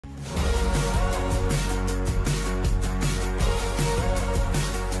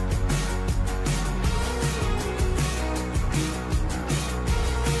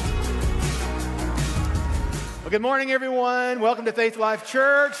Well, good morning, everyone. Welcome to Faith Life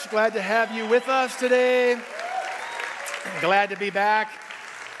Church. Glad to have you with us today. Glad to be back.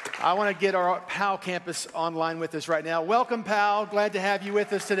 I want to get our POW campus online with us right now. Welcome, POW. Glad to have you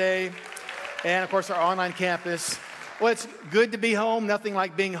with us today. And, of course, our online campus. Well, it's good to be home. Nothing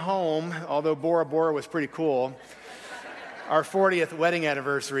like being home, although Bora Bora was pretty cool. Our 40th wedding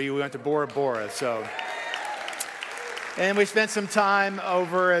anniversary, we went to Bora Bora, so... And we spent some time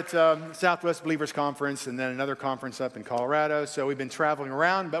over at Southwest Believers Conference and then another conference up in Colorado. So we've been traveling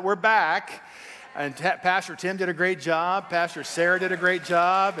around, but we're back. And Pastor Tim did a great job. Pastor Sarah did a great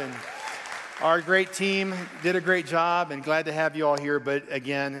job. And our great team did a great job. And glad to have you all here. But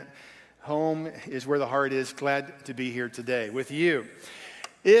again, home is where the heart is. Glad to be here today with you.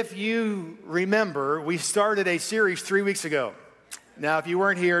 If you remember, we started a series 3 weeks ago. Now, if you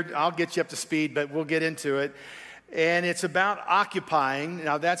weren't here, I'll get you up to speed, but we'll get into it. And it's about occupying.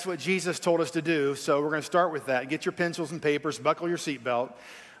 Now, that's what Jesus told us to do, so we're going to start with that. Get your pencils and papers, buckle your seatbelt.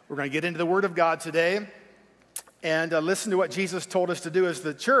 We're going to get into the Word of God today and listen to what Jesus told us to do as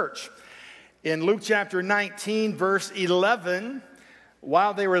the church. In Luke chapter 19, verse 11,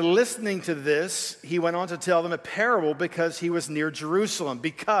 while they were listening to this, he went on to tell them a parable because he was near Jerusalem.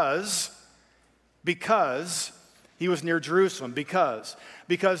 Because he was near Jerusalem. Because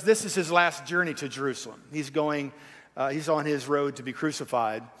this is his last journey to Jerusalem. He's on his road to be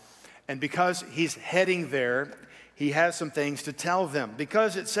crucified. And because he's heading there, he has some things to tell them.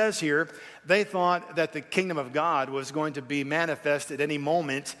 Because it says here, they thought that the kingdom of God was going to be manifest at any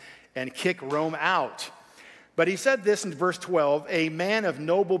moment and kick Rome out. But he said this in verse 12, a man of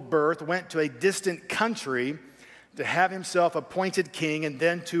noble birth went to a distant country to have himself appointed king and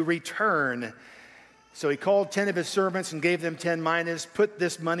then to return. So he called 10 of his servants and gave them 10 minas. Put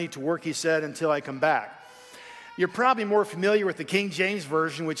this money to work, he said, until I come back. You're probably more familiar with the King James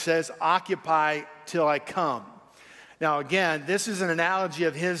Version, which says, occupy till I come. Now, again, this is an analogy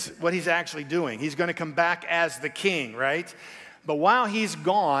of what he's actually doing. He's going to come back as the king, right? But while he's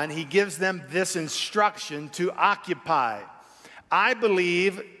gone, he gives them this instruction to occupy. I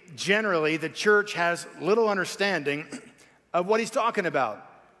believe, generally, the church has little understanding of what he's talking about.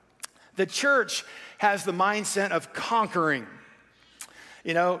 The church has the mindset of conquering,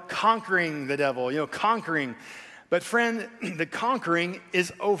 conquering the devil, conquering. But friend, the conquering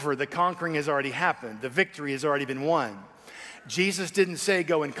is over. The conquering has already happened. The victory has already been won. Jesus didn't say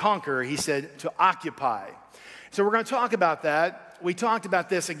go and conquer. He said to occupy. So we're going to talk about that. We talked about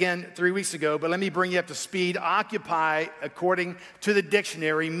this again 3 weeks ago, but let me bring you up to speed. Occupy, according to the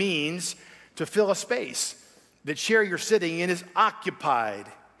dictionary, means to fill a space. The chair you're sitting in is occupied.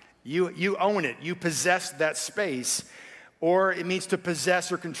 You own it. You possess that space. Or it means to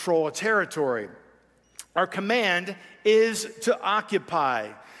possess or control a territory. Our command is to occupy.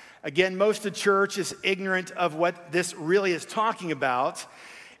 Again, most of the church is ignorant of what this really is talking about.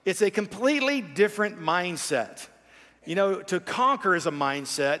 It's a completely different mindset. To conquer is a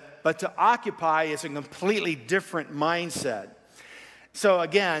mindset, but to occupy is a completely different mindset. So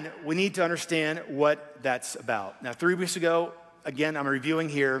again, we need to understand what that's about. Now, 3 weeks ago, again, I'm reviewing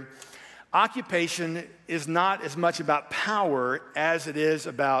here. Occupation is not as much about power as it is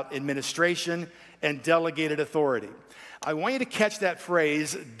about administration and delegated authority. I want you to catch that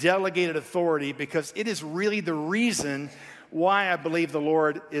phrase, delegated authority, because it is really the reason why I believe the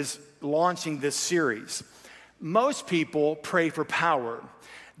Lord is launching this series. Most people pray for power.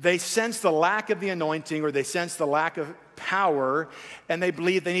 They sense the lack of the anointing or they sense the lack of power, and they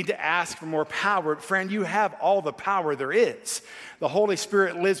believe they need to ask for more power. Friend, you have all the power there is. The Holy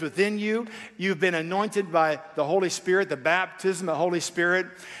Spirit lives within you. You've been anointed by the Holy Spirit, the baptism of the Holy Spirit.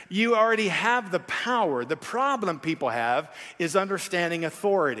 You already have the power. The problem people have is understanding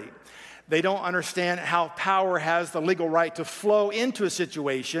authority. They don't understand how power has the legal right to flow into a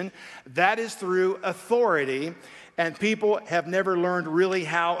situation. That is through authority. And people have never learned really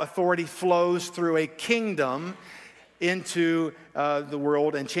how authority flows through a kingdom into the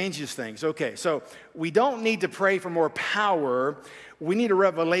world and changes things. Okay, so we don't need to pray for more power. We need a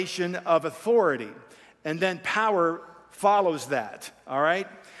revelation of authority. And then power follows that, all right?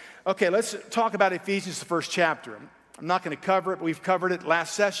 Okay, let's talk about Ephesians, the first chapter. I'm not going to cover it, but we've covered it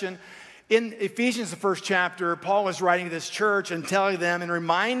last session. In Ephesians, the first chapter, Paul is writing to this church and telling them and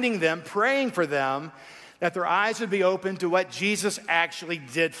reminding them, praying for them, that their eyes would be open to what Jesus actually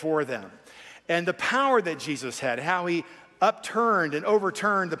did for them. And the power that Jesus had, how he upturned and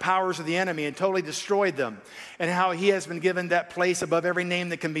overturned the powers of the enemy and totally destroyed them, and how he has been given that place above every name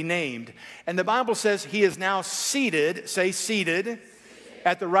that can be named. And the Bible says he is now seated, say seated,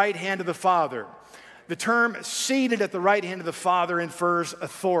 at the right hand of the Father. The term seated at the right hand of the Father infers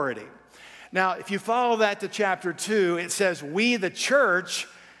authority. Now, if you follow that to chapter 2, it says, we, the church,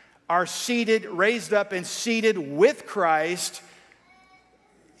 are seated, raised up and seated with Christ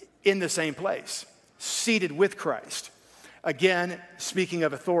in the same place. Seated with Christ. Again, speaking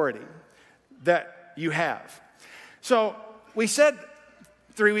of authority that you have. So we said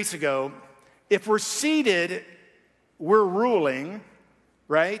 3 weeks ago, if we're seated, we're ruling,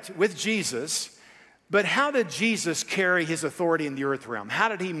 right, with Jesus. But how did Jesus carry his authority in the earth realm? How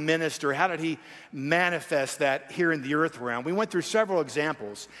did he minister? How did he manifest that here in the earth realm? We went through several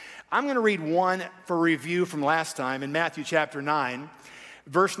examples. I'm going to read one for review from last time in Matthew chapter 9,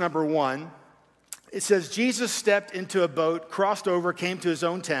 verse number 1. It says, Jesus stepped into a boat, crossed over, came to his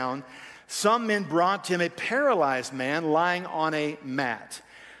own town. Some men brought to him a paralyzed man lying on a mat.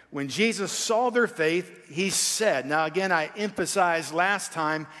 When Jesus saw their faith, he said, now again, I emphasized last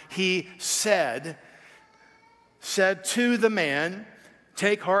time, he said to the man,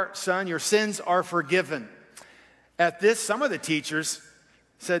 take heart, son, your sins are forgiven. At this, some of the teachers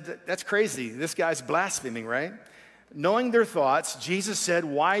said, that's crazy. This guy's blaspheming, right? Knowing their thoughts, Jesus said,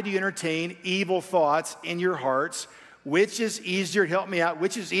 why do you entertain evil thoughts in your hearts? Which is easier, help me out,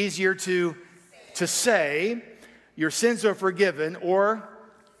 which is easier to say, your sins are forgiven, or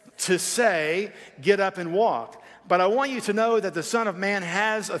to say, get up and walk? But I want you to know that the Son of Man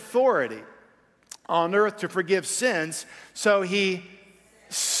has authority on earth to forgive sins. So he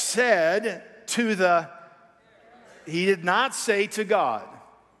said he did not say to God.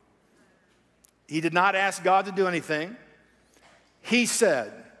 He did not ask God to do anything. He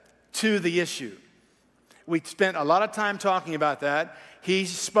said to the issue. We spent a lot of time talking about that. He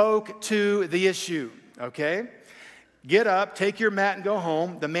spoke to the issue, okay? Get up, take your mat and go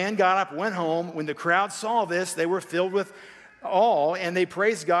home. The man got up, went home. When the crowd saw this, they were filled with awe, and they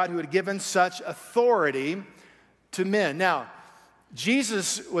praised God who had given such authority to men. Now,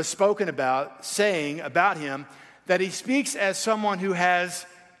 Jesus was spoken about, saying about him that he speaks as someone who has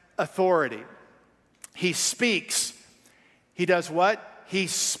authority. He speaks. He does what? He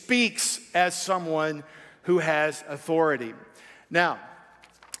speaks as someone who has authority. Now,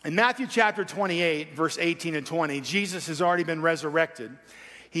 in Matthew chapter 28, verse 18 and 20, Jesus has already been resurrected.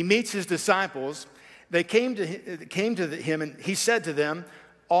 He meets his disciples. They came to him, and he said to them,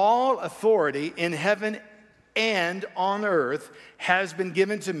 all authority in heaven and on earth has been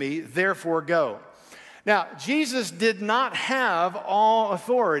given to me, therefore go. Now, Jesus did not have all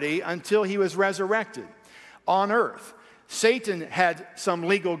authority until he was resurrected on earth. Satan had some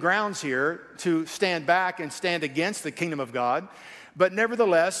legal grounds here to stand back and stand against the kingdom of God. But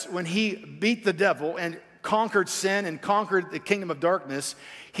nevertheless, when he beat the devil and conquered sin and conquered the kingdom of darkness,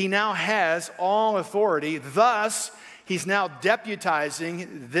 he now has all authority. Thus, he's now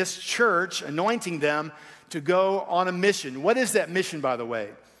deputizing this church, anointing them to go on a mission. What is that mission, by the way?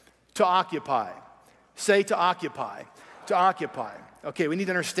 To occupy. Say to occupy. To occupy. Okay, we need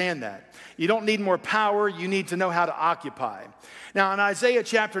to understand that. You don't need more power. You need to know how to occupy. Now, in Isaiah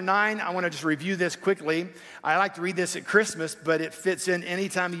chapter 9, I want to just review this quickly. I like to read this at Christmas, but it fits in any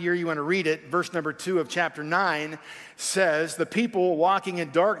time of year you want to read it. Verse number 2 of chapter 9 says, the people walking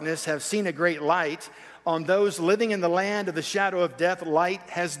in darkness have seen a great light. On those living in the land of the shadow of death, light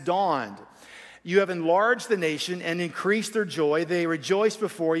has dawned. You have enlarged the nation and increased their joy. They rejoice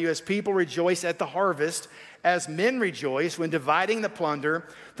before you as people rejoice at the harvest, as men rejoice when dividing the plunder.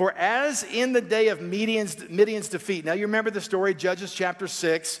 For as in the day of Midian's defeat. Now you remember the story, Judges chapter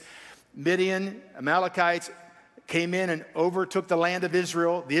 6. Midian, Amalekites came in and overtook the land of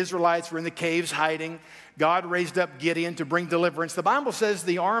Israel. The Israelites were in the caves hiding. God raised up Gideon to bring deliverance. The Bible says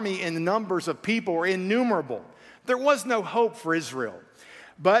the army and the numbers of people were innumerable. There was no hope for Israel.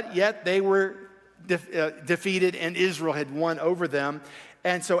 But yet they were defeated, and Israel had won over them.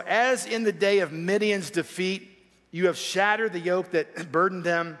 And so as in the day of Midian's defeat, you have shattered the yoke that burdened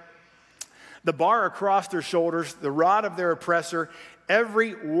them, the bar across their shoulders, the rod of their oppressor.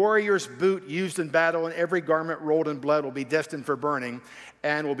 Every warrior's boot used in battle and every garment rolled in blood will be destined for burning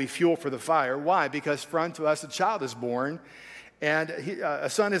and will be fuel for the fire. Why? Because for unto us a child is born, and a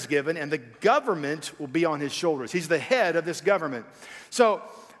son is given, and the government will be on his shoulders. He's the head of this government. So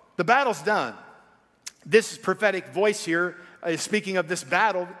the battle's done. This prophetic voice here is speaking of this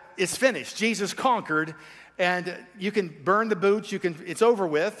battle. It's finished. Jesus conquered, and you can burn the boots. It's over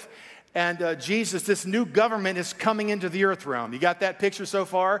with. And Jesus, this new government is coming into the earth realm. You got that picture so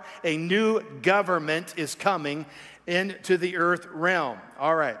far? A new government is coming into the earth realm.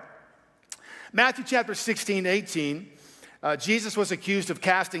 All right. Matthew chapter 16, 18. Jesus was accused of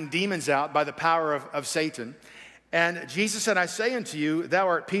casting demons out by the power of Satan. And Jesus said, I say unto you, thou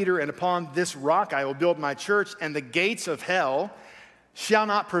art Peter, and upon this rock I will build my church, and the gates of hell shall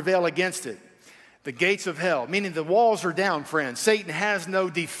not prevail against it. The gates of hell, meaning the walls are down, friends. Satan has no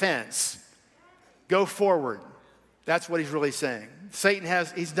defense. Go forward. That's what he's really saying.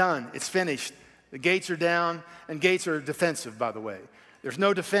 He's done. It's finished. The gates are down, and gates are defensive, by the way. There's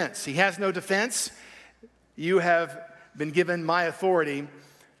no defense. He has no defense. You have been given my authority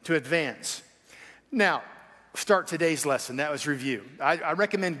to advance. Now, start today's lesson. That was review. I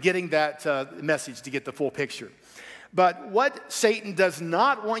recommend getting that message to get the full picture. But what Satan does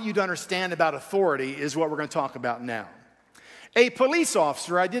not want you to understand about authority is what we're going to talk about now. A police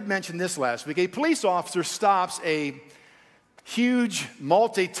officer, I did mention this last week, a police officer stops a huge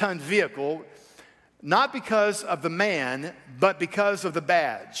multi-ton vehicle, not because of the man, but because of the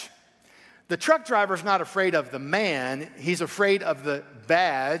badge. The truck driver's not afraid of the man, he's afraid of the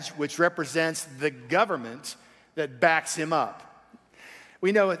badge, which represents the government that backs him up.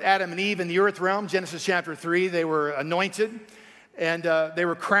 We know with Adam and Eve in the earth realm, Genesis chapter 3, they were anointed and they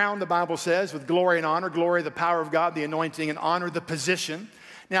were crowned, the Bible says, with glory and honor. Glory, the power of God, the anointing, and honor, the position.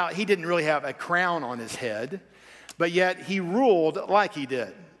 Now, he didn't really have a crown on his head, but yet he ruled like he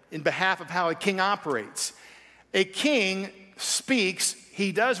did in behalf of how a king operates. A king speaks,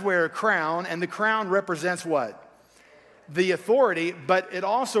 he does wear a crown, and the crown represents what? The authority, but it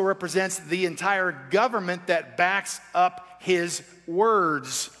also represents the entire government that backs up his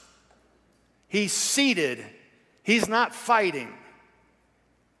words. He's seated. He's not fighting.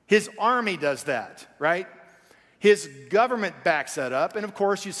 His army does that, right? His government backs that up. And of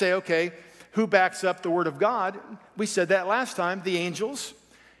course, you say, okay, who backs up the word of God? We said that last time, the angels.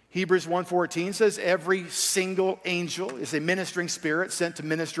 Hebrews 1:14 says every single angel is a ministering spirit sent to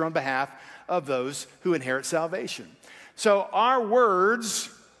minister on behalf of those who inherit salvation. So our words,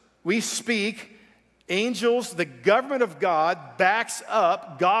 we speak, angels, the government of God backs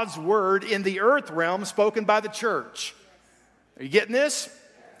up God's word in the earth realm spoken by the church. Are you getting this?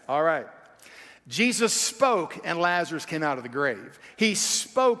 All right. Jesus spoke and Lazarus came out of the grave. He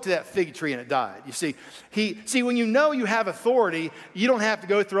spoke to that fig tree and it died. You see, when you know you have authority, you don't have to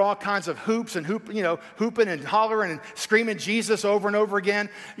go through all kinds of hoops and hooping and hollering and screaming Jesus over and over again.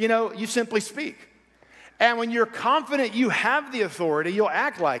 You simply speak. And when you're confident you have the authority, you'll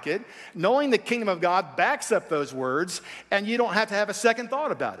act like it, knowing the kingdom of God backs up those words, and you don't have to have a second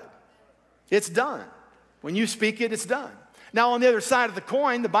thought about it. It's done. When you speak it, it's done. Now, on the other side of the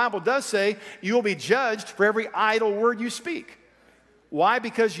coin, the Bible does say you will be judged for every idle word you speak. Why?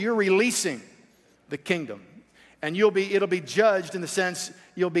 Because you're releasing the kingdom. And it'll be judged in the sense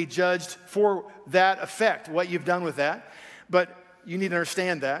you'll be judged for that effect, what you've done with that. But you need to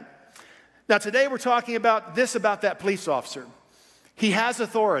understand that. Now, today we're talking about that police officer. He has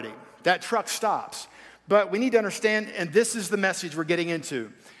authority. That truck stops. But we need to understand, and this is the message we're getting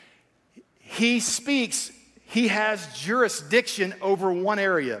into. He speaks. He has jurisdiction over one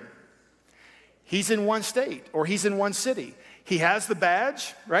area. He's in one state or he's in one city. He has the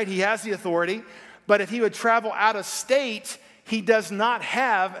badge, right? He has the authority. But if he would travel out of state, he does not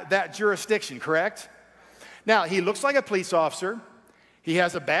have that jurisdiction, correct? Now, he looks like a police officer. He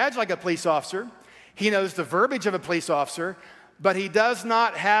has a badge like a police officer. He knows the verbiage of a police officer, but he does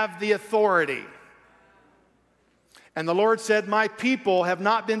not have the authority. And the Lord said, my people have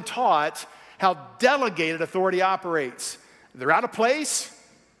not been taught how delegated authority operates. They're out of place.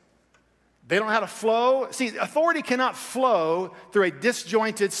 They don't know how to flow. See, authority cannot flow through a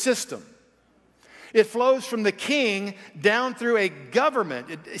disjointed system. It flows from the king down through a government.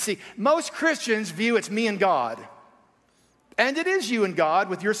 See, most Christians view it's me and God. And it is you and God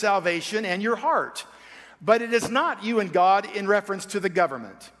with your salvation and your heart. But it is not you and God in reference to the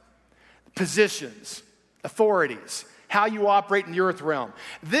government, positions, authorities, how you operate in the earth realm.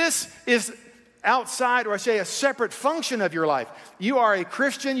 This is outside, or I say a separate function of your life. You are a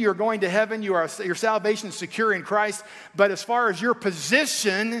Christian, you're going to heaven, your salvation is secure in Christ, but as far as your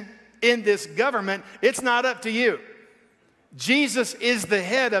position in this government, it's not up to you. Jesus is the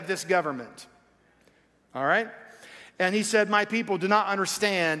head of this government. All right? And he said, my people do not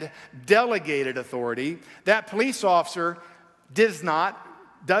understand delegated authority. That police officer does not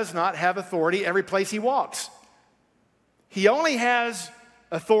have authority every place he walks. He only has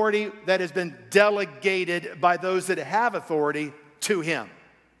authority that has been delegated by those that have authority to him.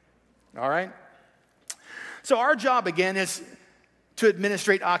 All right? So our job, again, is to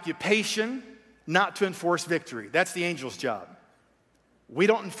administrate occupation, not to enforce victory. That's the angel's job. We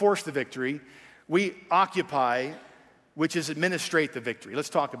don't enforce the victory. We occupy, which is administrate the victory. Let's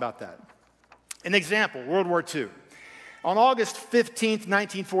talk about that. An example, World War II. On August 15th,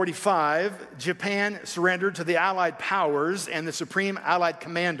 1945, Japan surrendered to the Allied powers and the Supreme Allied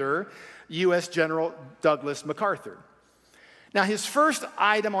Commander, U.S. General Douglas MacArthur. Now, his first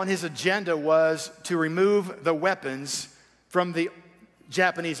item on his agenda was to remove the weapons from the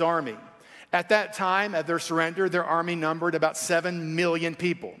Japanese army. At that time, at their surrender, their army numbered about 7 million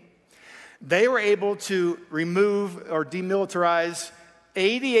people. They were able to remove or demilitarize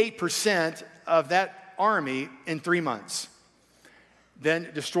 88% of that army in 3 months. Then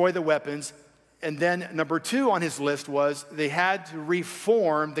destroy the weapons. And then number 2 on his list was they had to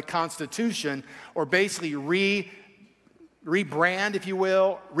reform the Constitution, or basically rebrand, if you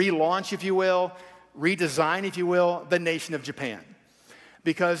will, relaunch, if you will, redesign, if you will, the nation of Japan.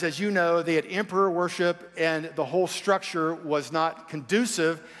 Because as you know, they had emperor worship and the whole structure was not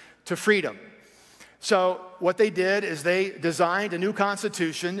conducive to freedom. So what they did is they designed a new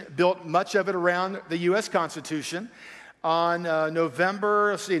constitution, built much of it around the U.S. Constitution. On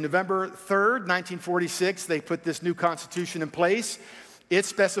November 3rd, 1946, they put this new constitution in place. It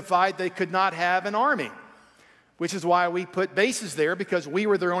specified they could not have an army, which is why we put bases there, because we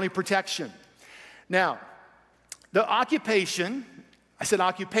were their only protection. Now, the occupation, I said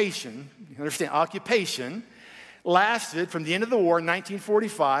occupation, you understand, occupation lasted from the end of the war in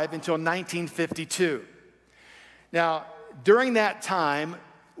 1945 until 1952. Now, during that time,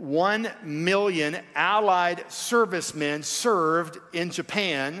 1 million Allied servicemen served in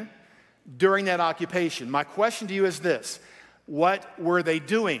Japan during that occupation. My question to you is this: what were they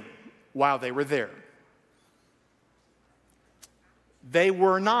doing while they were there? They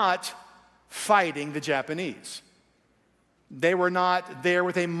were not fighting the Japanese. They were not there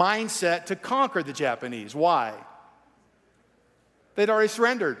with a mindset to conquer the Japanese. Why? They'd already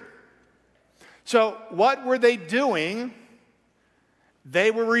surrendered. So what were they doing?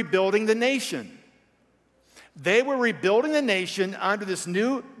 They were rebuilding the nation. They were rebuilding the nation under this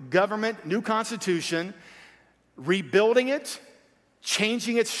new government, new constitution, rebuilding it,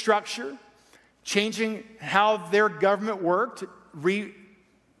 changing its structure, changing how their government worked,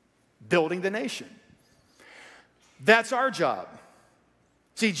 rebuilding the nation. That's our job.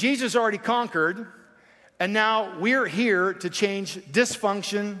 See, Jesus already conquered, and now we're here to change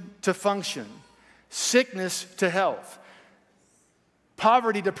dysfunction to function, sickness to health,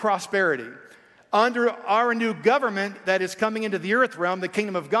 poverty to prosperity. Under our new government that is coming into the earth realm, the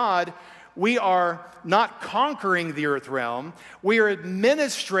kingdom of God, we are not conquering the earth realm. We are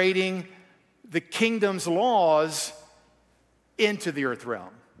administrating the kingdom's laws into the earth realm.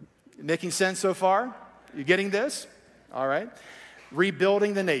 Making sense so far? You getting this? All right.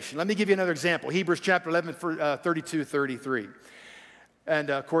 Rebuilding the nation. Let me give you another example. Hebrews chapter 11, 32, 33. And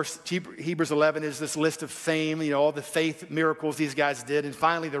of course, Hebrews 11 is this list of fame, all the faith miracles these guys did. And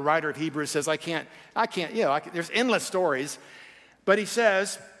finally, the writer of Hebrews says, there's endless stories. But he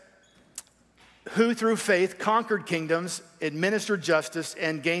says, who through faith conquered kingdoms, administered justice,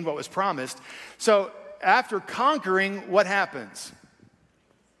 and gained what was promised. So after conquering, what happens?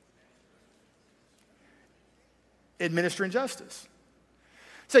 Administering justice.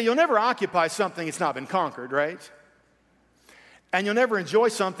 So you'll never occupy something that's not been conquered, right? And you'll never enjoy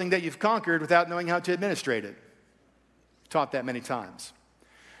something that you've conquered without knowing how to administrate it. Taught that many times.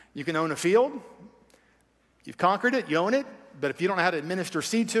 You can own a field. You've conquered it, you own it, but if you don't know how to administer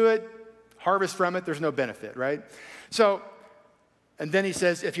seed to it, harvest from it, there's no benefit, right? So, and then he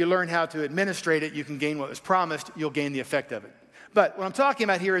says, if you learn how to administrate it, you can gain what was promised, you'll gain the effect of it. But what I'm talking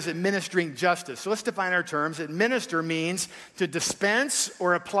about here is administering justice. So let's define our terms. Administer means to dispense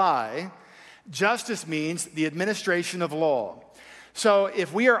or apply. Justice means the administration of law. So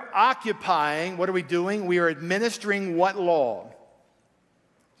if we are occupying, what are we doing? We are administering what law?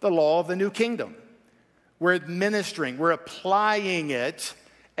 The law of the new kingdom. We're administering, we're applying it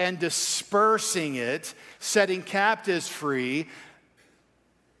and dispersing it, setting captives free.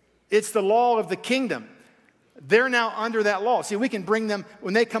 It's the law of the kingdom. They're now under that law. See, we can bring them,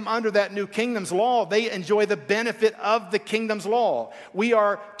 when they come under that new kingdom's law, they enjoy the benefit of the kingdom's law. We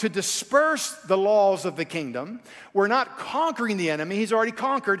are to disperse the laws of the kingdom. We're not conquering the enemy. He's already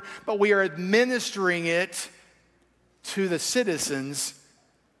conquered, but we are administering it to the citizens.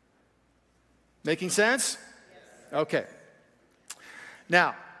 Making sense? Okay.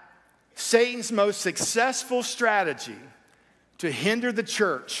 Now, Satan's most successful strategy to hinder the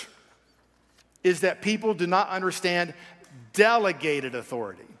church is that people do not understand delegated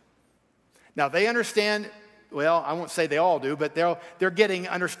authority. Now, they understand, well, I won't say they all do, but they're getting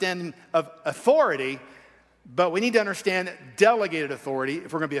understanding of authority, but we need to understand delegated authority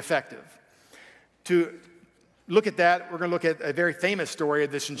if we're going to be effective. To look at that, we're going to look at a very famous story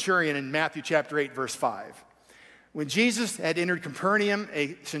of the centurion in Matthew chapter 8, verse 5. When Jesus had entered Capernaum,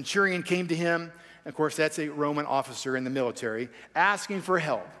 a centurion came to him. Of course, that's a Roman officer in the military, asking for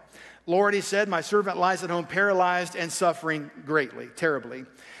help. Lord, he said, my servant lies at home paralyzed and suffering greatly, terribly.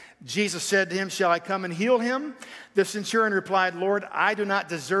 Jesus said to him, shall I come and heal him? The centurion replied, Lord, I do not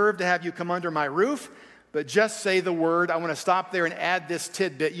deserve to have you come under my roof, but just say the word. I want to stop there and add this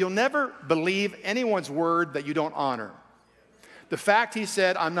tidbit. You'll never believe anyone's word that you don't honor. The fact he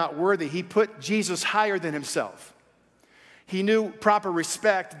said, I'm not worthy, he put Jesus higher than himself. He knew proper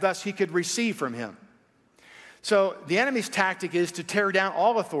respect, thus he could receive from him. So the enemy's tactic is to tear down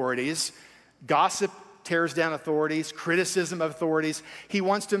all authorities. Gossip tears down authorities, criticism of authorities. He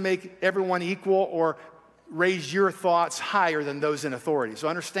wants to make everyone equal or raise your thoughts higher than those in authority. So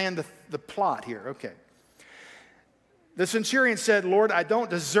understand the plot here. Okay. The centurion said, Lord, I don't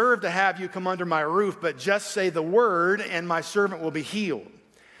deserve to have you come under my roof, but just say the word and my servant will be healed.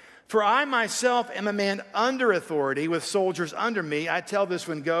 For I myself am a man under authority with soldiers under me. I tell this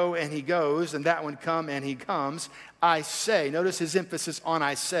one go and he goes, and that one come and he comes. I say, notice his emphasis on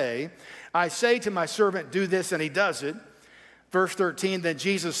I say to my servant, do this, and he does it. Verse 13, then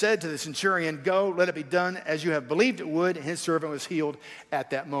Jesus said to the centurion, go, let it be done as you have believed it would, and his servant was healed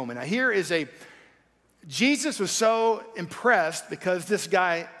at that moment. Now here is Jesus was so impressed because this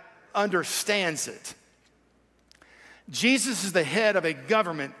guy understands it. Jesus is the head of a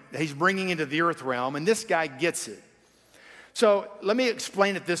government that he's bringing into the earth realm, and this guy gets it. So let me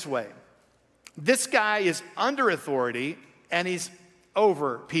explain it this way. This guy is under authority, and he's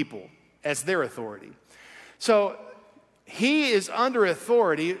over people as their authority. So he is under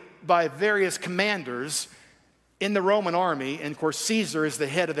authority by various commanders in the Roman army, and of course Caesar is the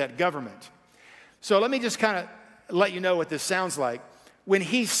head of that government. So let me just kind of let you know what this sounds like. When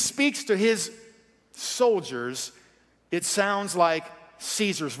he speaks to his soldiers, it sounds like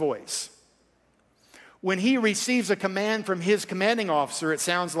Caesar's voice. When he receives a command from his commanding officer, it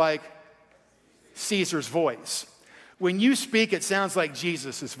sounds like Caesar's voice. When you speak, it sounds like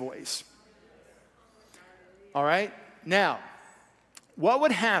Jesus' voice. All right? Now, what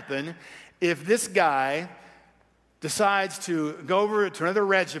would happen if this guy decides to go over to another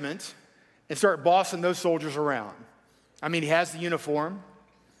regiment and start bossing those soldiers around? I mean, he has the uniform.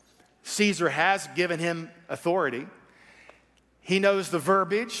 Caesar has given him authority. He knows the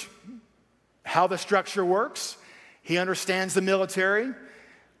verbiage, how the structure works. He understands the military.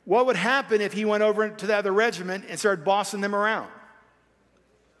 What would happen if he went over to the other regiment and started bossing them around?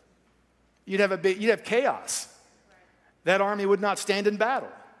 You'd have chaos. That army would not stand in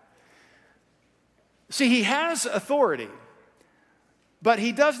battle. See, he has authority, but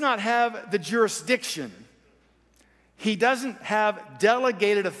he does not have the jurisdiction. He doesn't have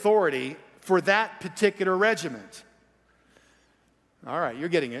delegated authority for that particular regiment. All right, you're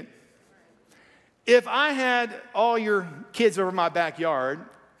getting it. If I had all your kids over my backyard,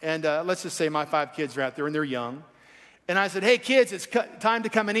 and let's just say my 5 kids are out there and they're young, and I said, hey kids, it's time to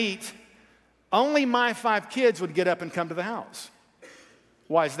come and eat, only my 5 kids would get up and come to the house.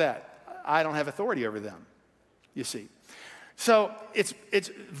 Why is that? I don't have authority over them, you see. So it's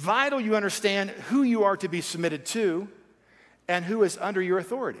vital you understand who you are to be submitted to and who is under your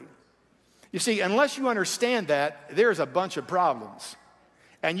authority. You see, unless you understand that, there's a bunch of problems.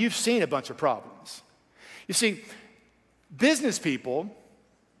 And you've seen a bunch of problems. You see, business people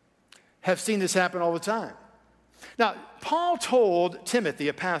have seen this happen all the time. Now, Paul told Timothy,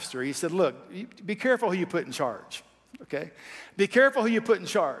 a pastor, he said, look, be careful who you put in charge, okay? Be careful who you put in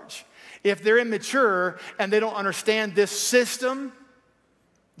charge. If they're immature and they don't understand this system,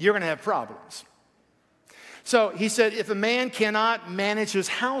 you're going to have problems. So he said, if a man cannot manage his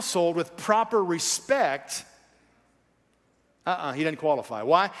household with proper respect, he doesn't qualify.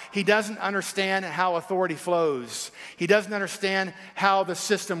 Why? He doesn't understand how authority flows. He doesn't understand how the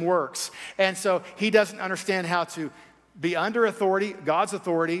system works. And so he doesn't understand how to be under authority, God's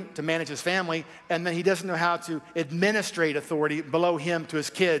authority, to manage his family, and then he doesn't know how to administrate authority below him to his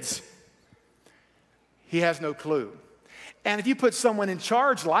kids. He has no clue. And if you put someone in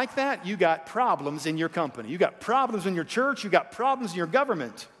charge like that, you got problems in your company. You got problems in your church. You got problems in your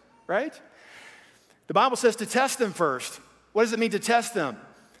government, right? The Bible says to test them first. What does it mean to test them?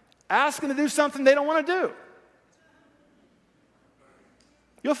 Ask them to do something they don't want to do.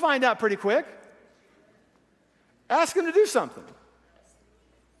 You'll find out pretty quick. Ask them to do something.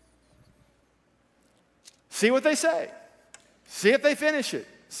 See what they say. See if they finish it.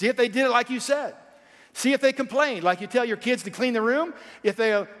 See if they did it like you said. See if they complain, like you tell your kids to clean the room. If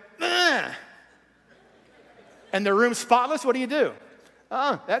they go, and the room's spotless, what do?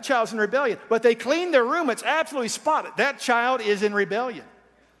 That child's in rebellion. But they clean their room, it's absolutely spotless. That child is in rebellion.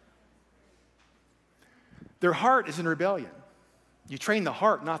 Their heart is in rebellion. You train the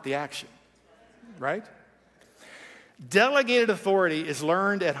heart, not the action, right? Delegated authority is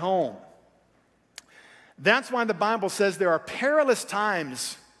learned at home. That's why the Bible says there are perilous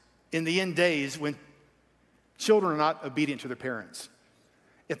times in the end days when children are not obedient to their parents.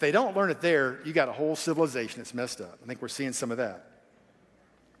 If they don't learn it there, you got a whole civilization that's messed up. I think we're seeing some of that.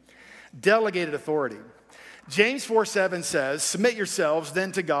 Delegated authority. James 4:7 says, submit yourselves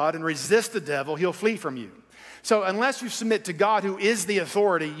then to God and resist the devil, he'll flee from you. So unless you submit to God, who is the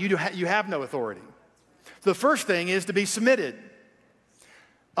authority, you have no authority. The first thing is to be submitted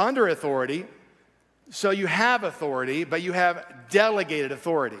under authority. So you have authority, but you have delegated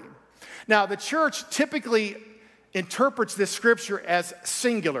authority. Now, the church typically interprets this scripture as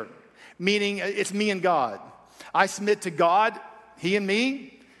singular, meaning it's me and God. I submit to God, he and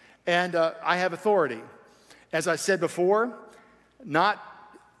me, and I have authority. As I said before, not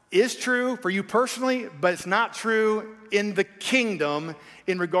is true for you personally, but it's not true in the kingdom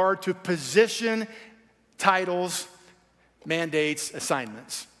in regard to position, titles, mandates,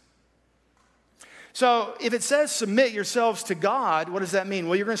 assignments. So if it says submit yourselves to God, what does that mean?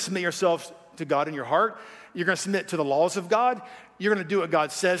 Well, you're going to submit yourselves to God in your heart. You're going to submit to the laws of God. You're going to do what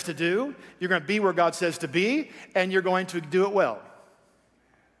God says to do. You're going to be where God says to be, and you're going to do it well.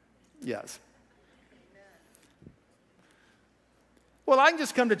 Yes. Well, I can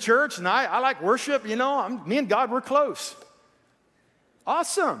just come to church, and I like worship. You know, me and God, we're close.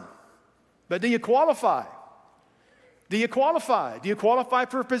 Awesome. But do you qualify? Do you qualify? Do you qualify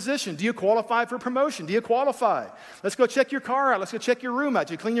for a position? Do you qualify for a promotion? Do you qualify? Let's go check your car out. Let's go check your room out.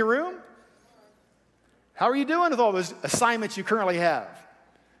 Did you clean your room? How are you doing with all those assignments you currently have?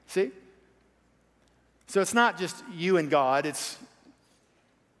 See? So it's not just you and God. It's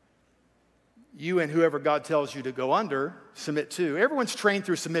you and whoever God tells you to go under, submit to. Everyone's trained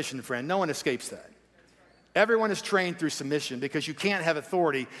through submission, friend. No one escapes that. Everyone is trained through submission because you can't have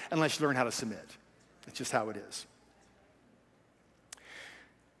authority unless you learn how to submit. It's just how it is.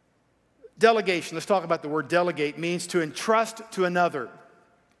 Delegation, let's talk about the word delegate, means to entrust to another.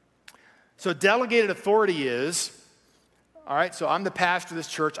 So delegated authority is, all right, so I'm the pastor of this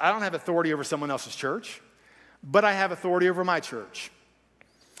church. I don't have authority over someone else's church, but I have authority over my church.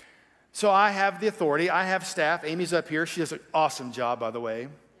 So I have the authority. I have staff. Amy's up here. She does an awesome job, by the way.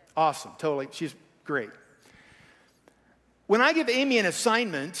 Awesome, totally. She's great. When I give Amy an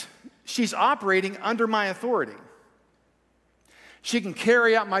assignment, she's operating under my authority. She can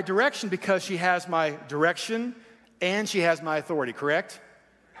carry out my direction because she has my direction and she has my authority, correct?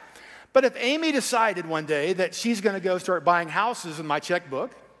 But if Amy decided one day that she's going to go start buying houses with my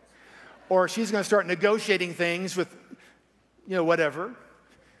checkbook, or she's going to start negotiating things with, whatever,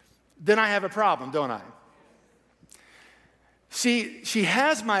 then I have a problem, don't I? See, she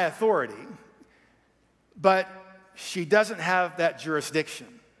has my authority, but she doesn't have that jurisdiction.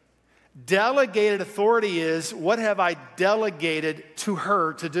 Delegated authority is, what have I delegated to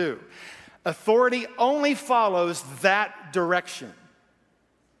her to do? Authority only follows that direction.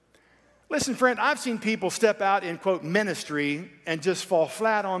 Listen, friend, I've seen people step out in, quote, ministry and just fall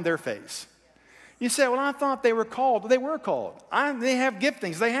flat on their face. You say, well, I thought they were called. They were called. They have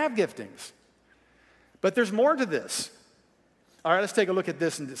giftings. They have giftings. But there's more to this. All right, let's take a look at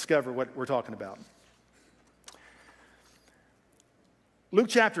this and discover what we're talking about. Luke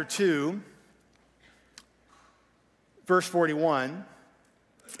chapter 2, verse 41.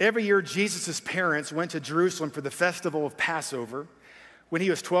 Every year, Jesus' parents went to Jerusalem for the festival of Passover. When he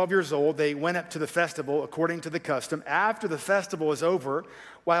was 12 years old, they went up to the festival according to the custom. After the festival was over,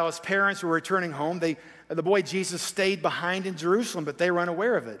 while his parents were returning home, the boy Jesus stayed behind in Jerusalem, but they were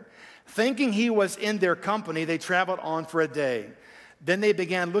unaware of it. Thinking he was in their company, they traveled on for a day. Then they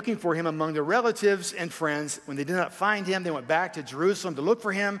began looking for him among their relatives and friends. When they did not find him, they went back to Jerusalem to look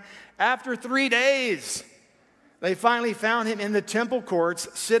for him. After 3 days, they finally found him in the temple courts,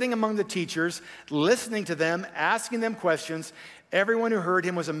 sitting among the teachers, listening to them, asking them questions. Everyone who heard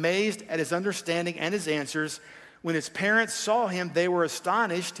him was amazed at his understanding and his answers. When his parents saw him, they were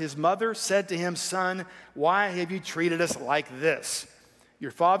astonished. His mother said to him, "Son, why have you treated us like this?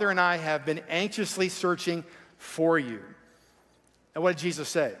 Your father and I have been anxiously searching for you." And what did Jesus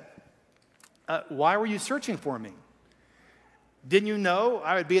say? Why were you searching for me? Didn't you know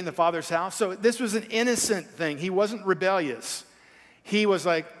I would be in the Father's house? So this was an innocent thing. He wasn't rebellious. He was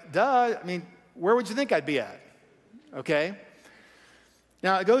like, duh, where would you think I'd be at? Okay?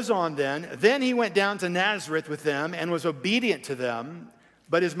 Now, it goes on then. Then he went down to Nazareth with them and was obedient to them.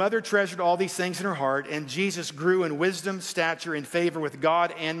 But his mother treasured all these things in her heart, and Jesus grew in wisdom, stature, and favor with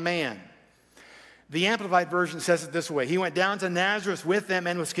God and man. The Amplified Version says it this way. He went down to Nazareth with them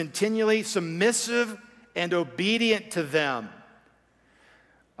and was continually submissive and obedient to them.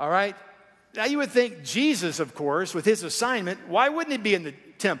 All right? Now you would think Jesus, of course, with his assignment, why wouldn't he be in the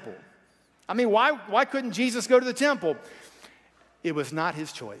temple? I mean, why couldn't Jesus go to the temple? It was not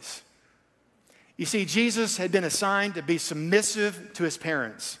his choice. You see, Jesus had been assigned to be submissive to his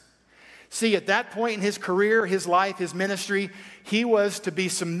parents. See, at that point in his career, his life, his ministry, he was to be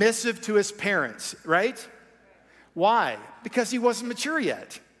submissive to his parents, right? Why? Because he wasn't mature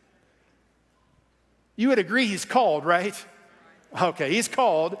yet. You would agree he's called, right? Okay, he's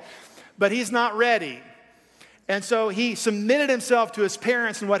called, but he's not ready. And so he submitted himself to his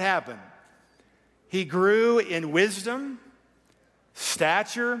parents, and what happened? He grew in wisdom,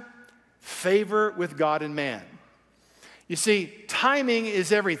 stature, favor with God and man. You see, timing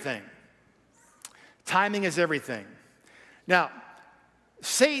is everything. Timing is everything. Now,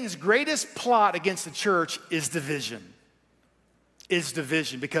 Satan's greatest plot against the church is division.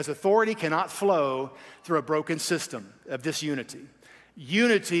 Because authority cannot flow through a broken system of disunity.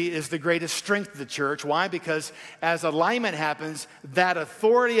 Unity is the greatest strength of the church. Why? Because as alignment happens, that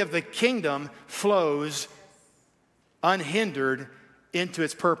authority of the kingdom flows unhindered into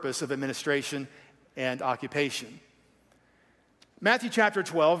its purpose of administration and occupation. Matthew chapter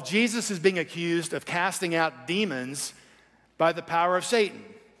 12, Jesus is being accused of casting out demons by the power of Satan.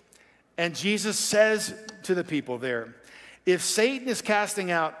 And Jesus says to the people there, if Satan is casting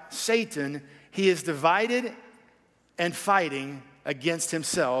out Satan, he is divided and fighting against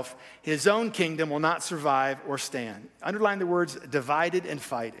himself. His own kingdom will not survive or stand. Underline the words divided and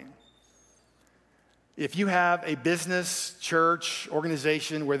fighting. If you have a business, church,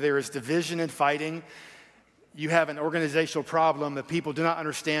 organization where there is division and fighting, you have an organizational problem that people do not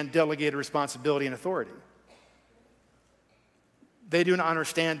understand delegated responsibility and authority. They do not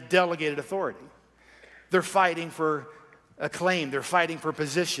understand delegated authority. They're fighting for acclaim. They're fighting for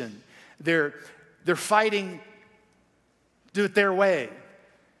position. They're fighting, do it their way.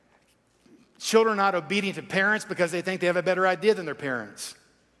 Children are not obedient to parents because they think they have a better idea than their parents.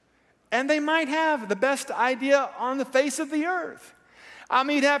 And they might have the best idea on the face of the earth. I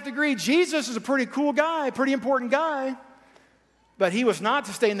mean, you'd have to agree, Jesus is a pretty cool guy, pretty important guy, but he was not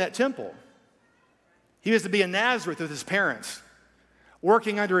to stay in that temple. He was to be in Nazareth with his parents,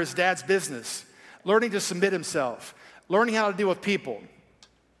 working under his dad's business, learning to submit himself, learning how to deal with people.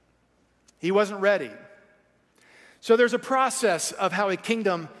 He wasn't ready. So there's a process of how a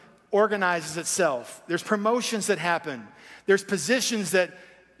kingdom organizes itself. There's promotions that happen. There's positions that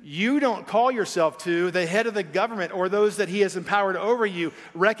you don't call yourself to. The head of the government or those that he has empowered over you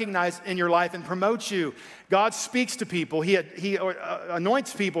recognize in your life and promote you. God speaks to people. He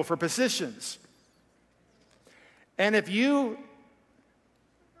anoints people for positions. And if you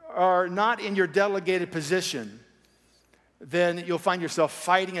are not in your delegated position, then you'll find yourself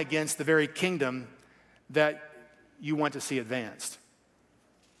fighting against the very kingdom that you want to see advanced.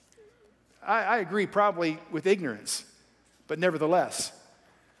 I agree probably with ignorance, but nevertheless,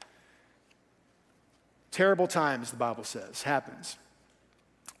 terrible times, the Bible says, happens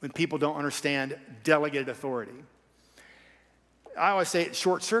when people don't understand delegated authority. I always say it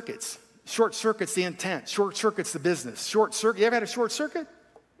short circuits. Short circuits the intent. Short circuits the business. You ever had a short circuit?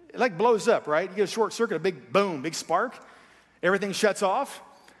 It like blows up, right? You get a short circuit, a big boom, big spark. Everything shuts off.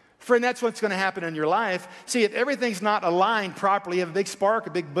 Friend, that's what's going to happen in your life. See, if everything's not aligned properly, you have a big spark, a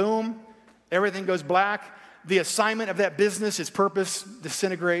big boom, everything goes black. The assignment of that business, its purpose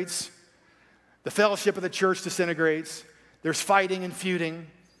disintegrates. The fellowship of the church disintegrates. There's fighting and feuding.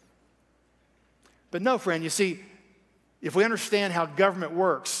 But no, friend, you see, if we understand how government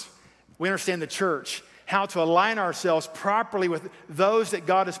works, we understand the church, how to align ourselves properly with those that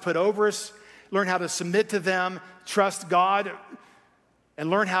God has put over us, learn how to submit to them, trust God, and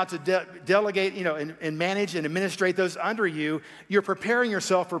learn how to delegate, and manage and administrate those under you, you're preparing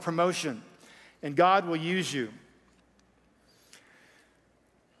yourself for promotion, and God will use you.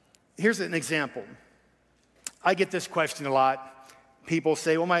 Here's an example. I get this question a lot. People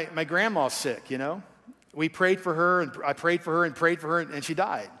say, well, my grandma's sick, We prayed for her, and I prayed for her and prayed for her, and she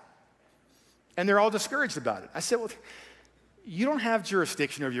died. And they're all discouraged about it. I said, well, you don't have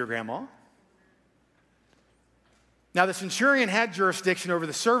jurisdiction over your grandma. Now, the centurion had jurisdiction over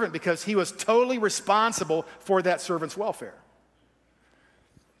the servant because he was totally responsible for that servant's welfare.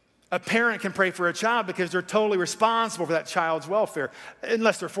 A parent can pray for a child because they're totally responsible for that child's welfare,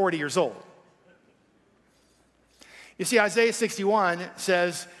 unless they're 40 years old. You see, Isaiah 61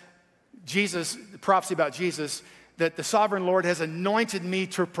 says, the prophecy about Jesus, that the sovereign Lord has anointed me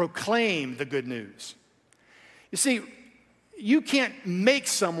to proclaim the good news. You see, you can't make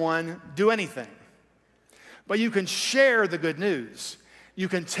someone do anything, but you can share the good news. You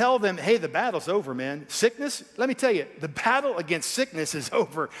can tell them, hey, the battle's over, man. Sickness, let me tell you, the battle against sickness is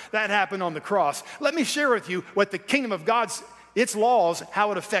over. That happened on the cross. Let me share with you what the kingdom of God's, its laws,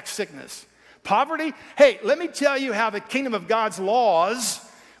 how it affects sickness. Poverty, hey, let me tell you how the kingdom of God's laws,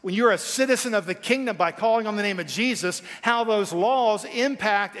 when you're a citizen of the kingdom by calling on the name of Jesus, how those laws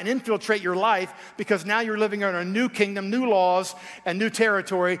impact and infiltrate your life, because now you're living in a new kingdom, new laws, and new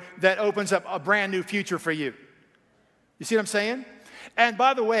territory that opens up a brand new future for you. You see what I'm saying? And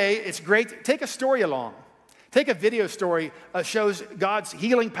by the way, it's great. Take a story along. Take a video story that shows God's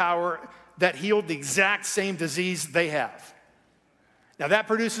healing power that healed the exact same disease they have. Now that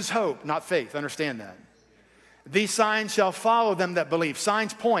produces hope, not faith. Understand that. These signs shall follow them that believe.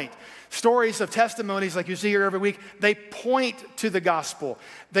 Signs point. Stories of testimonies like you see here every week, they point to the gospel.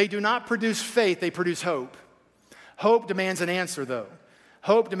 They do not produce faith, they produce hope. Hope demands an answer, though.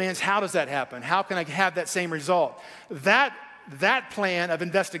 Hope demands, how does that happen? How can I have that same result? That plan of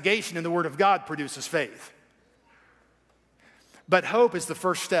investigation in the Word of God produces faith. But hope is the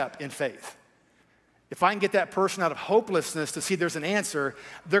first step in faith. If I can get that person out of hopelessness to see there's an answer,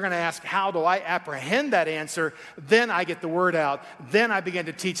 they're going to ask, how do I apprehend that answer? Then I get the word out. Then I begin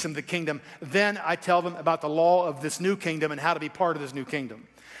to teach them the kingdom. Then I tell them about the law of this new kingdom and how to be part of this new kingdom.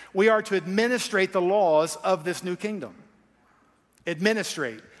 We are to administrate the laws of this new kingdom.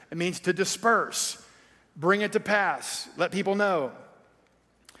 Administrate. It means to disperse. Bring it to pass. Let people know.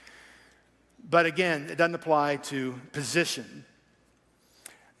 But again, it doesn't apply to position.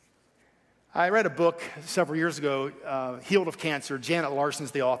 I read a book several years ago, Healed of Cancer. Janet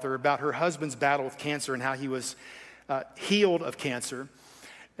Larson's the author, about her husband's battle with cancer and how he was healed of cancer.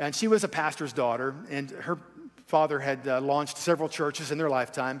 And she was a pastor's daughter, and her father had launched several churches in their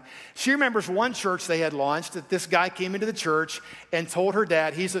lifetime. She remembers one church they had launched that this guy came into the church and told her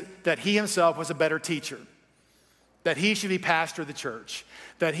dad that he himself was a better teacher, that he should be pastor of the church,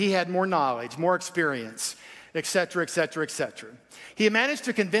 that he had more knowledge, more experience, et cetera, et cetera, et cetera. He managed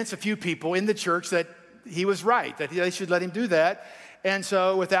to convince a few people in the church that he was right, that they should let him do that. And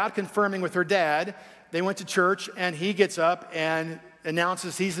so without confirming with her dad, they went to church, and he gets up and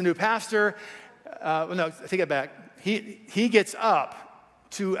announces he's the new pastor. No, I take it back. He gets up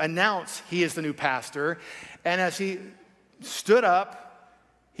to announce he is the new pastor. And as he stood up,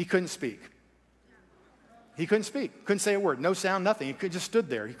 he couldn't speak. He couldn't speak, couldn't say a word, no sound, nothing. He just stood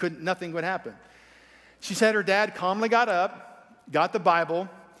there. Nothing would happen. She said her dad calmly got up, got the Bible,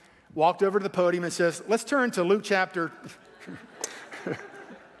 walked over to the podium and says, let's turn to Luke chapter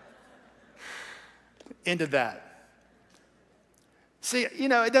into that. See,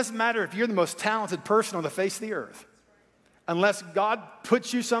 it doesn't matter if you're the most talented person on the face of the earth. Unless God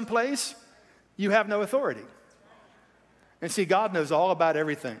puts you someplace, you have no authority. And see, God knows all about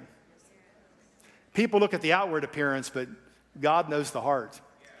everything. People look at the outward appearance, but God knows the heart.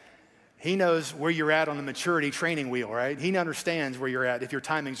 He knows where you're at on the maturity training wheel, right? He understands where you're at if your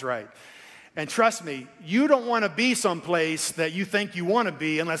timing's right. And trust me, you don't want to be someplace that you think you want to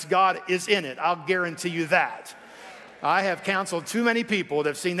be unless God is in it. I'll guarantee you that. I have counseled too many people that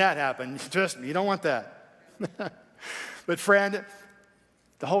have seen that happen. Trust me, you don't want that. But friend,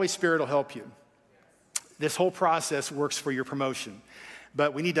 the Holy Spirit will help you. This whole process works for your promotion,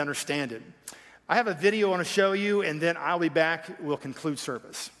 but we need to understand it. I have a video I want to show you, and then I'll be back. We'll conclude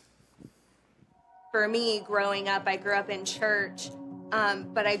service. For me, growing up, I grew up in church,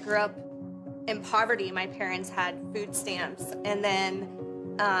 but I grew up in poverty. My parents had food stamps, and then,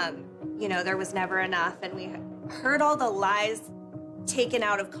 there was never enough, and we heard all the lies taken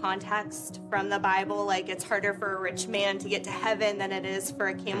out of context from the Bible, like it's harder for a rich man to get to heaven than it is for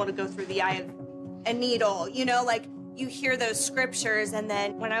a camel to go through the eye of a needle. Like you hear those scriptures, and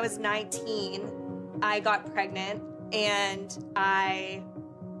then when I was 19, I got pregnant, and I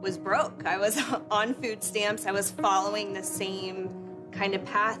was broke. I was on food stamps. I was following the same kind of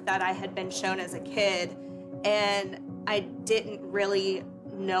path that I had been shown as a kid, and I didn't really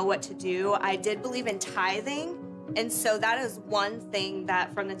know what to do. I did believe in tithing, and so that is one thing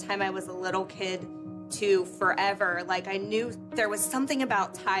that from the time I was a little kid to forever, like I knew there was something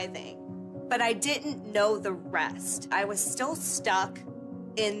about tithing, but I didn't know the rest. I was still stuck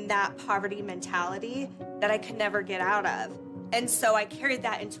in that poverty mentality that I could never get out of. And so I carried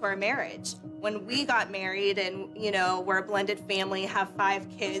that into our marriage. When we got married and, we're a blended family, have 5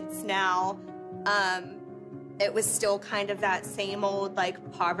 kids now, it was still kind of that same old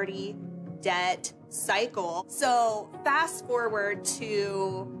poverty, debt cycle. So fast forward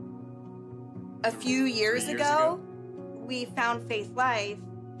to a few years ago, we found Faith Life,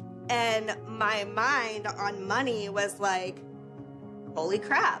 and my mind on money was like, holy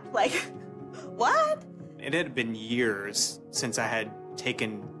crap, what? It had been years since I had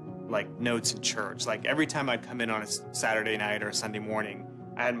taken like notes in church. Like every time I'd come in on a Saturday night or a Sunday morning,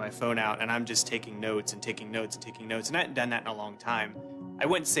 I had my phone out and I'm just taking notes and taking notes and taking notes. And I hadn't done that in a long time. I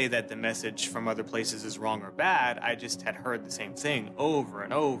wouldn't say that the message from other places is wrong or bad. I just had heard the same thing over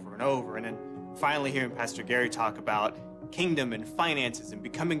and over and over. And then finally hearing Pastor Gary talk about kingdom and finances and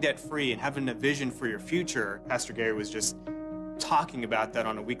becoming debt-free and having a vision for your future, Pastor Gary was just talking about that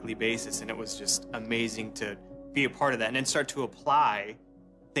on a weekly basis. And it was just amazing to be a part of that and then start to apply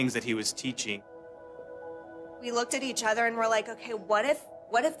things that he was teaching. We looked at each other and we're like, okay, what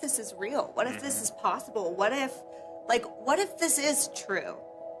if this is real? What if this is possible? What if this is true?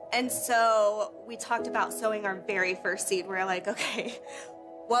 And so we talked about sowing our very first seed. We're like, okay,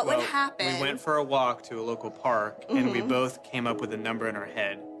 what would happen? We went for a walk to a local park and we both came up with a number in our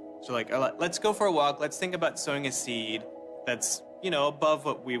head. So like, let's go for a walk. Let's think about sowing a seed that's, above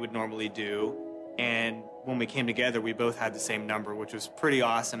what we would normally do. And when we came together, we both had the same number, which was pretty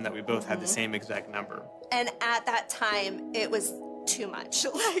awesome that we both had the same exact number. And at that time, it was too much.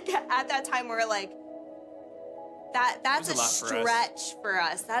 Like at that time, we were like, that's a stretch for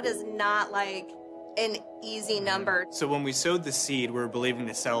us. That is not like an easy number. So when we sowed the seed, we were believing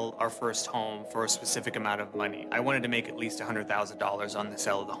to sell our first home for a specific amount of money. I wanted to make at least $100,000 on the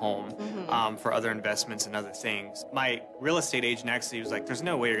sale of the home for other investments and other things. My real estate agent actually was like, there's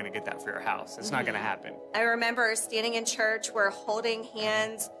no way you're going to get that for your house. It's not going to happen. I remember standing in church, we're holding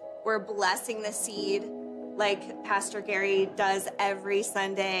hands, we're blessing the seed like Pastor Gary does every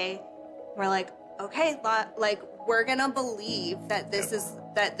Sunday. We're like, okay, like we're going to believe that this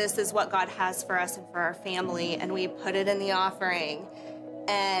is what God has for us and for our family, and we put it in the offering,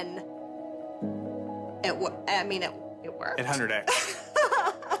 and it worked. It 100x.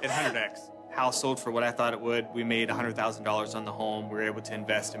 It 100x. House sold for what I thought it would. We made $100,000 on the home. We were able to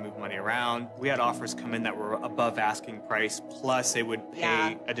invest and move money around. We had offers come in that were above asking price, plus they would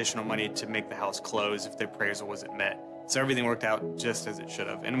pay additional money to make the house close if the appraisal wasn't met. So everything worked out just as it should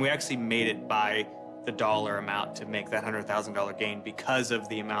have. And we actually made it by the dollar amount to make that $100,000 gain because of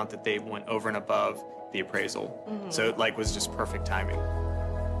the amount that they went over and above the appraisal. So it was just perfect timing.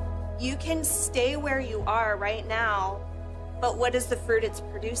 You can stay where you are right now, but what is the fruit it's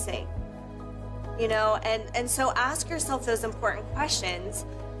producing? And so ask yourself those important questions.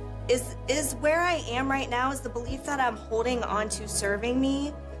 Is where I am right now, is the belief that I'm holding on to serving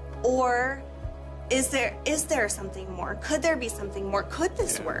me, or is there something more? Could there be something more? Could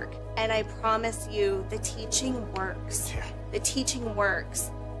this work? And I promise you, the teaching works. Yeah. The teaching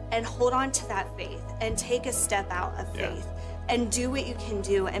works. And hold on to that faith and take a step out of faith and do what you can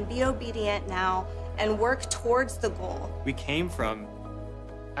do and be obedient now and work towards the goal. We came from,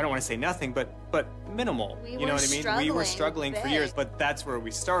 I don't want to say nothing, but minimal. You know what I mean? We were struggling for years, but that's where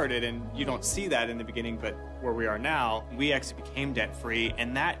we started, and you don't see that in the beginning, but where we are now, we actually became debt-free,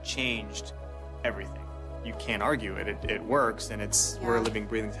 and that changed everything. You can't argue it. It works, and we're a living,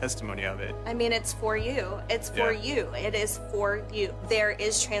 breathing testimony of it. I mean, it's for you. It's for you. It is for you. There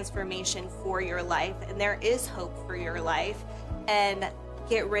is transformation for your life, and there is hope for your life. And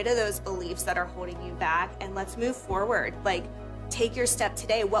get rid of those beliefs that are holding you back, and let's move forward. Like, take your step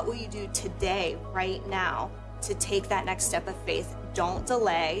today. What will you do today, right now, to take that next step of faith? Don't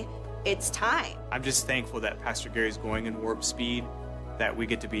delay. It's time. I'm just thankful that Pastor Gary's going in warp speed, that we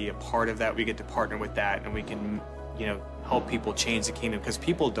get to be a part of that, we get to partner with that, and we can, help people change the kingdom, because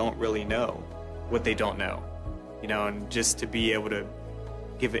people don't really know what they don't know, and just to be able to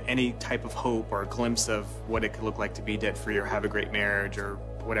give it any type of hope or a glimpse of what it could look like to be debt-free or have a great marriage or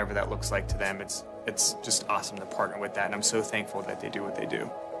whatever that looks like to them, it's just awesome to partner with that, and I'm so thankful that they do what they do.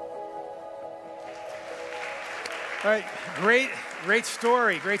 All right, great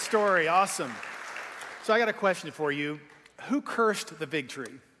story, awesome. So I got a question for you. Who cursed the fig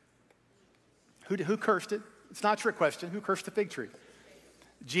tree? Who cursed it? It's not a trick question. Who cursed the fig tree?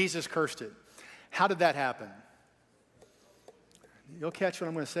 Jesus cursed it. How did that happen? You'll catch what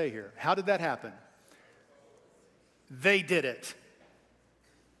I'm going to say here. How did that happen? They did it.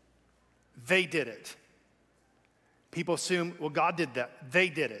 They did it. People assume, well, God did that. They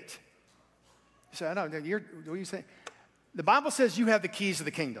did it. You say, I don't know, what are you saying? The Bible says you have the keys to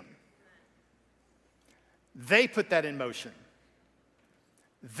the kingdom. They put that in motion.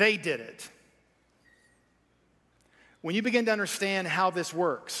 They did it. When you begin to understand how this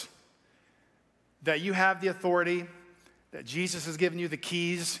works, that you have the authority, that Jesus has given you the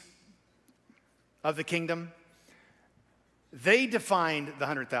keys of the kingdom, they defined the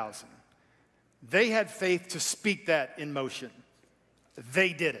 100,000. They had faith to speak that in motion.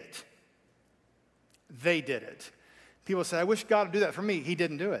 They did it. They did it. People say, I wish God would do that for me. He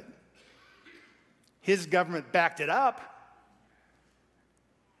didn't do it. His government backed it up,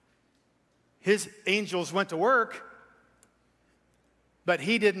 His angels went to work, but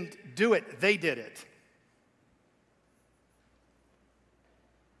he didn't do it. They did it.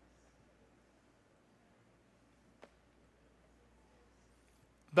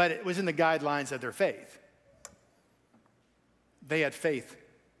 But it was in the guidelines of their faith. They had faith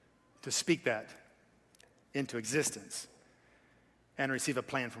to speak that into existence and receive a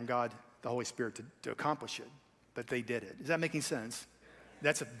plan from God, the Holy Spirit, to accomplish it. But they did it. Is that making sense?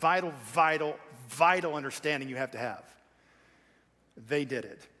 That's a vital, vital, vital understanding you have to have. They did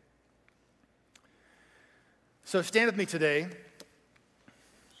it. So stand with me today.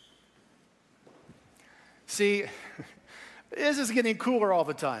 See, this is getting cooler all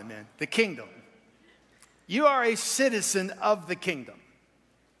the time, man. The kingdom. You are a citizen of the kingdom.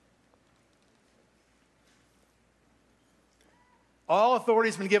 All authority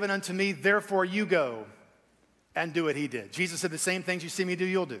has been given unto me, therefore you go and do what he did. Jesus said, the same things you see me do,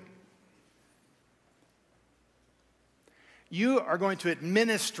 you'll do. You are going to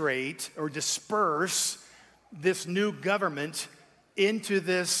administrate or disperse this new government into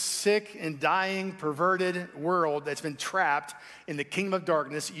this sick and dying, perverted world that's been trapped in the kingdom of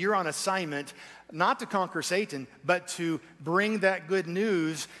darkness. You're on assignment not to conquer Satan, but to bring that good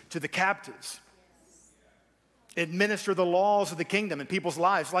news to the captives. Administer the laws of the kingdom in people's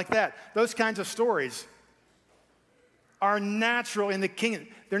lives like that. Those kinds of stories are natural in the kingdom.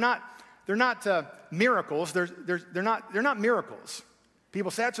 They're not miracles. They're not miracles.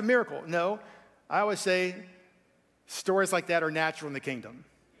 People say that's a miracle. No, I always say stories like that are natural in the kingdom.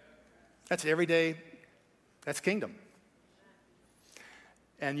 That's everyday. That's kingdom.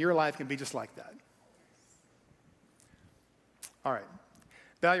 And your life can be just like that. All right,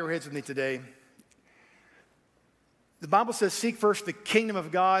 bow your heads with me today. The Bible says, seek first the kingdom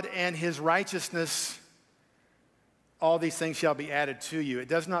of God and his righteousness. All these things shall be added to you. It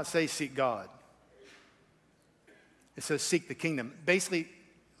does not say seek God. It says seek the kingdom. Basically,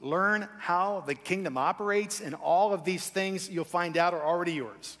 learn how the kingdom operates, and all of these things you'll find out are already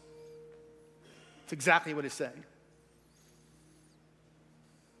yours. It's exactly what it's saying.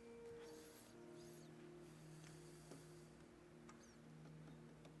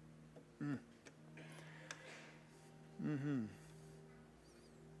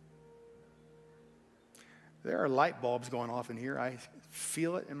 There are light bulbs going off in here. I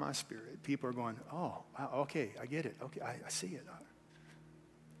feel it in my spirit. People are going, oh, wow, okay, I get it. Okay, I see it.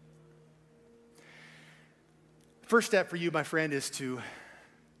 First step for you, my friend, is to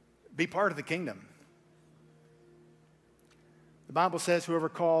be part of the kingdom. The Bible says whoever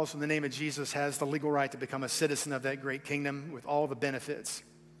calls in the name of Jesus has the legal right to become a citizen of that great kingdom with all the benefits.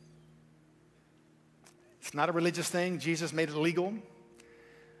 It's not a religious thing. Jesus made it legal.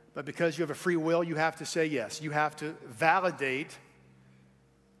 But because you have a free will, you have to say yes. You have to validate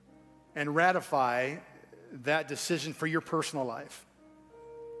and ratify that decision for your personal life.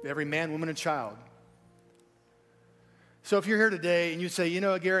 Every man, woman, and child. So if you're here today and you say, you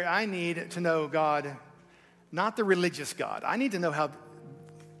know, Gary, I need to know God, not the religious God. I need to know how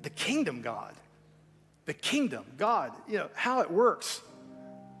the kingdom God, you know, how it works.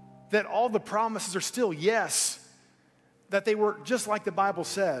 That all the promises are still yes. That they work just like the Bible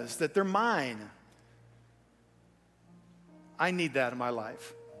says, that they're mine. I need that in my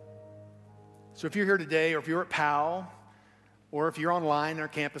life. So if you're here today, or if you're at PAL, or if you're online, our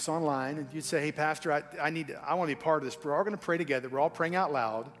campus online, and you'd say, hey, Pastor, I want to be part of this prayer. We're going to pray together. We're all praying out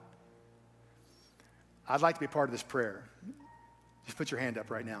loud. I'd like to be part of this prayer. Just put your hand up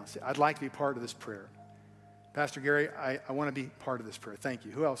right now. Say, I'd like to be part of this prayer. Pastor Gary, I want to be part of this prayer. Thank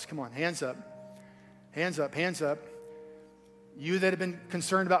you. Who else? Come on, hands up. Hands up, hands up. You that have been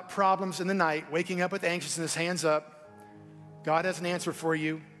concerned about problems in the night, waking up with anxiousness, hands up. God has an answer for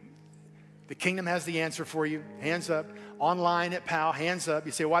you. The kingdom has the answer for you. Hands up. Online at PAL, hands up.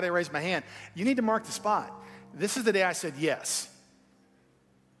 You say, why did I raise my hand? You need to mark the spot. This is the day I said yes.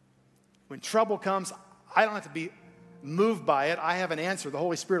 When trouble comes, I don't have to be moved by it. I have an answer. The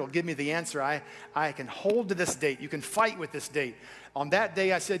Holy Spirit will give me the answer. I can hold to this date. You can fight with this date. On that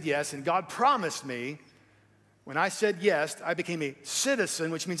day I said yes, and God promised me, when I said yes, I became a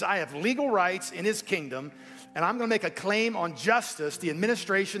citizen, which means I have legal rights in his kingdom, and I'm going to make a claim on justice, the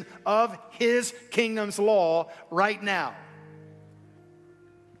administration of his kingdom's law right now.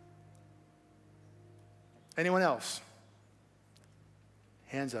 Anyone else?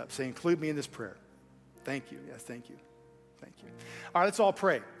 Hands up. Say, include me in this prayer. Thank you. Yes, thank you. Thank you. All right, let's all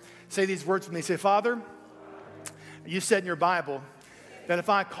pray. Say these words with me. Say, Father, you said in your Bible that if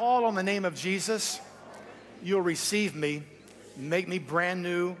I call on the name of Jesus, you'll receive me, make me brand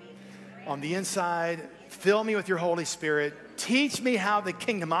new on the inside, fill me with your Holy Spirit, teach me how the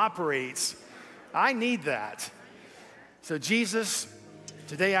kingdom operates I need that. So Jesus,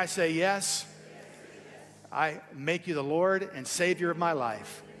 today I say yes. I make you the Lord and Savior of my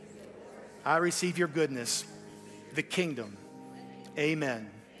life. I receive your goodness, the kingdom. Amen.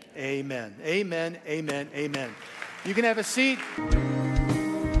 Amen. Amen. Amen. Amen. You can have a seat.